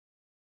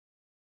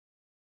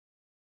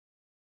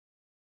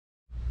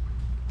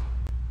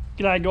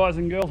G'day guys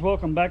and girls,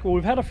 welcome back. Well,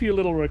 we've had a few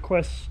little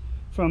requests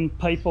from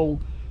people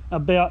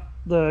about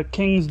the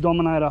King's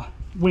Dominator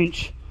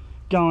winch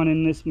going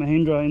in this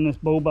Mahindra, in this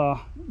bull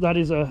bar. That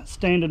is a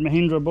standard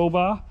Mahindra bull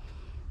bar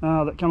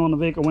that came on the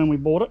vehicle when we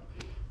bought it.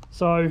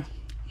 So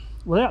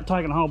without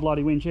taking the whole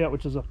bloody winch out,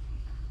 which is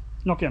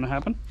not going to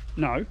happen,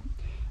 no,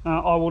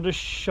 I will just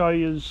show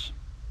you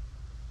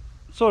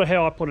sort of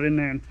how I put it in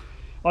there. And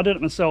I did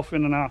it myself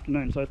in an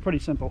afternoon, so it's pretty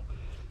simple.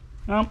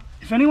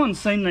 If anyone's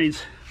seen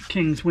these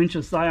King's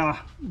winches, they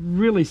are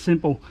really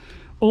simple.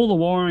 All the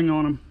wiring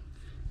on them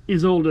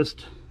is all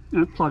just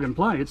plug and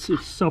play. It's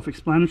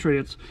self-explanatory.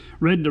 It's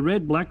red to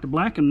red, black to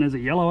black, and there's a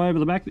yellow over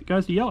the back that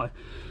goes to yellow.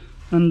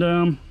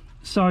 And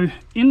so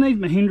in these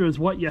Mahindras,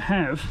 what you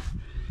have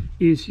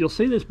is, you'll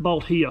see this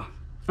bolt here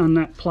and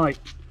that plate.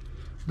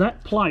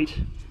 That plate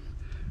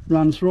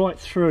runs right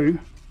through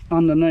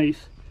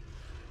underneath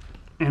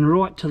and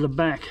right to the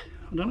back.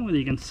 I don't know whether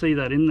you can see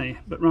that in there,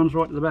 but runs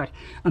right to the back.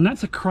 And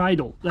that's a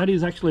cradle. That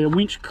is actually a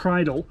winch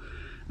cradle,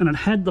 and it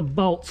had the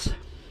bolts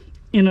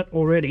in it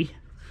already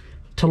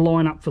to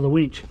line up for the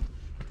winch.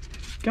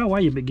 Go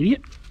away, you big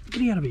idiot.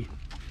 Get out of here.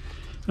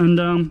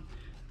 And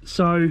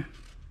so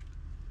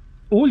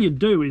all you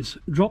do is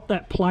drop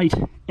that plate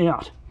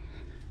out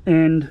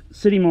and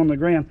sit him on the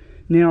ground.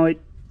 Now,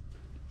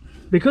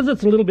 because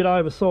it's a little bit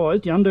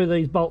oversized, you undo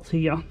these bolts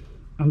here,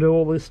 undo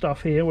all this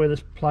stuff here where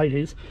this plate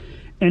is,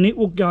 and it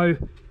will go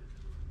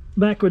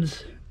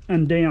backwards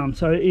and down.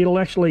 So it'll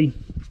actually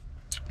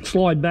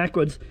slide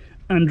backwards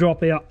and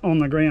drop out on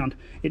the ground.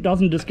 It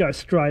doesn't just go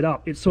straight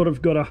up. It's sort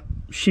of got a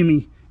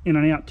shimmy in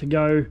and out to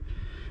go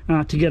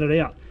to get it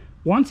out.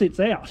 Once it's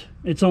out,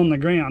 it's on the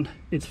ground,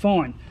 it's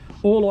fine.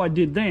 All I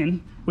did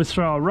then was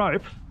throw a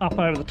rope up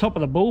over the top of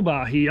the bull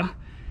bar here,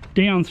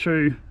 down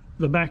through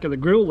the back of the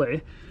grill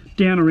there,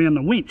 down around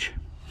the winch,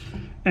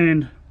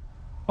 and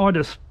I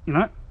just,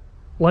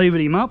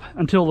 levered him up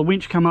until the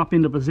winch come up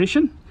into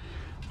position.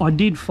 I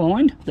did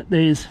find that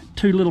there's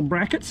two little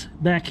brackets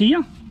back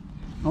here.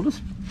 I'll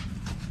just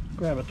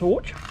grab a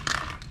torch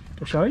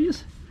to show you.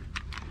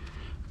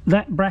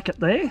 That bracket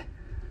there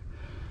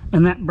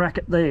and that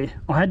bracket there,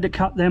 I had to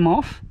cut them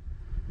off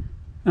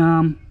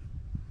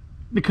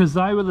because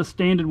they were the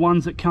standard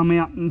ones that come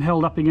out and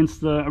held up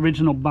against the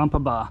original bumper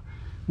bar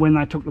when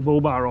they took the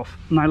bull bar off,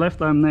 and they left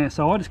them there.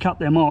 So I just cut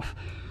them off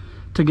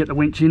to get the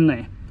winch in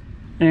there.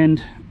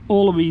 And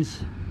all of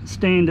his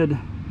standard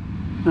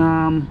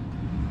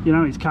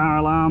his car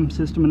alarm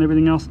system and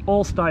everything else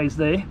all stays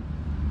there.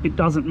 It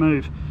doesn't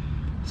move.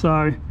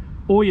 So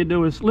all you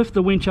do is lift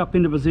the winch up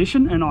into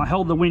position, and I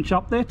held the winch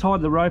up there,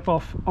 tied the rope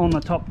off on the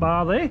top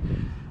bar there,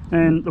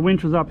 and the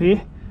winch was up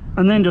here,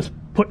 and then just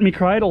put my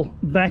cradle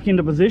back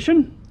into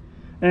position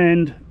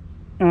and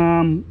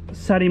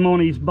sat him on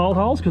his bolt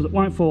holes, because it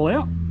won't fall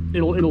out.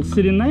 It'll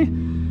sit in there.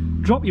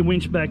 Drop your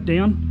winch back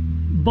down,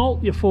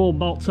 bolt your 4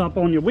 bolts up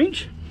on your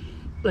winch,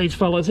 these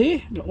fellas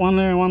here, got one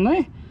there and one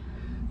there,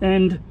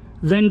 and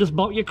then just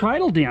bolt your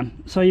cradle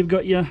down. So you've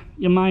got your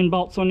main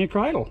bolts on your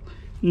cradle,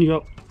 and you've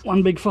got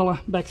one big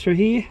fella back through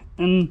here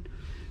and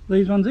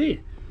these ones here,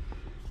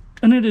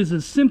 and it is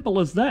as simple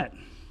as that.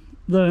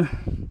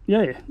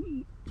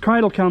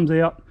 Cradle comes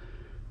out,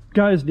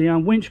 goes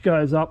down, winch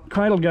goes up,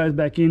 cradle goes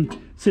back in,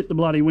 sit the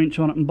bloody winch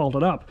on it and bolt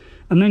it up.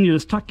 And then you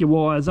just tuck your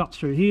wires up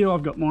through here.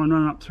 I've got mine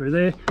running up through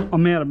there. I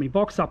mounted my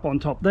box up on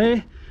top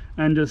there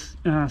and just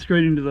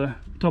screwed into the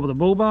top of the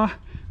bull bar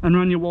and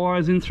run your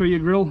wires in through your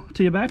grill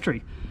to your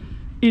battery.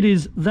 It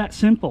is that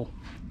simple.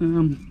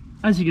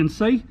 As you can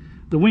see,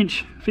 the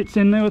winch fits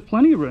in there with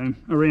plenty of room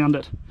around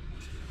it.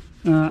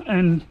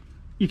 And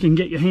you can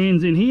get your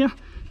hands in here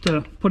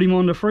to put him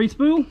onto free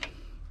spool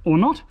or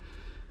not,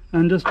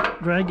 and just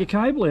drag your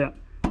cable out.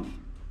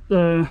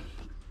 The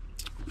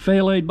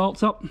fair lead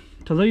bolts up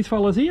to these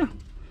fellas here,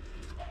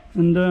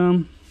 and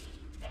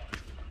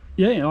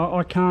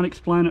I can't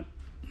explain it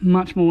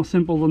much more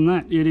simple than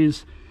that. It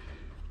is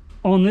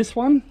on this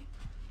one,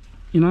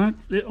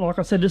 like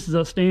I said, this is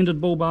a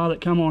standard bull bar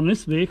that come on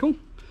this vehicle,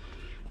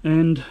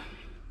 and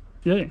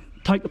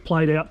take the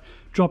plate out,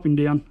 drop him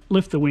down,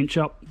 lift the winch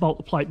up, bolt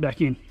the plate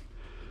back in,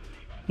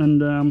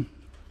 and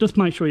just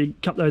make sure you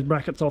cut those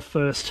brackets off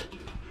first.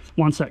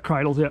 Once that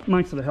cradle's out,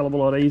 makes it a hell of a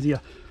lot easier,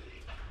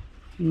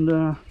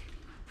 and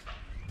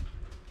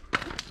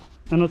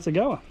it's a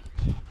goer.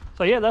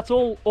 So yeah, that's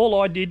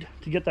all I did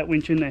to get that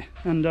winch in there,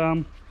 and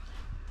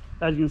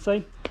as you can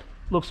see,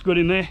 looks good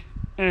in there,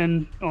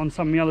 and on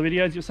some of the other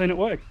videos you've seen it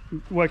work.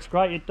 It works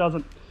great. It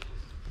doesn't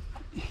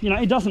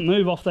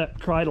move off that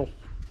cradle.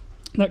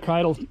 That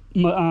cradle's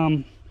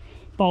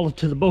bolted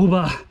to the bull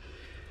bar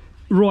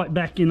right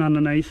back in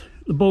underneath.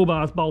 The bull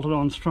bar's bolted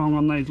on strong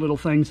on these little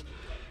things,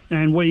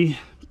 and we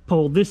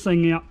pulled this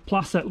thing out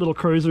plus that little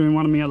cruiser in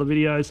one of my other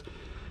videos,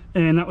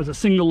 and that was a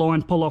single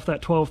line pull off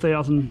that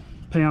 12,000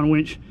 pound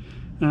winch,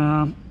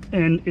 and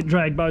it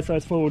dragged both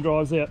those 4-wheel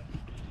drives out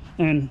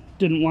and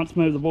didn't once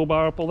move the bull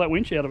bar or pull that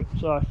winch out of it.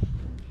 So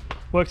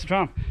works a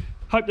charm.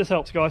 Hope this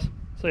helps, guys.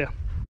 See ya.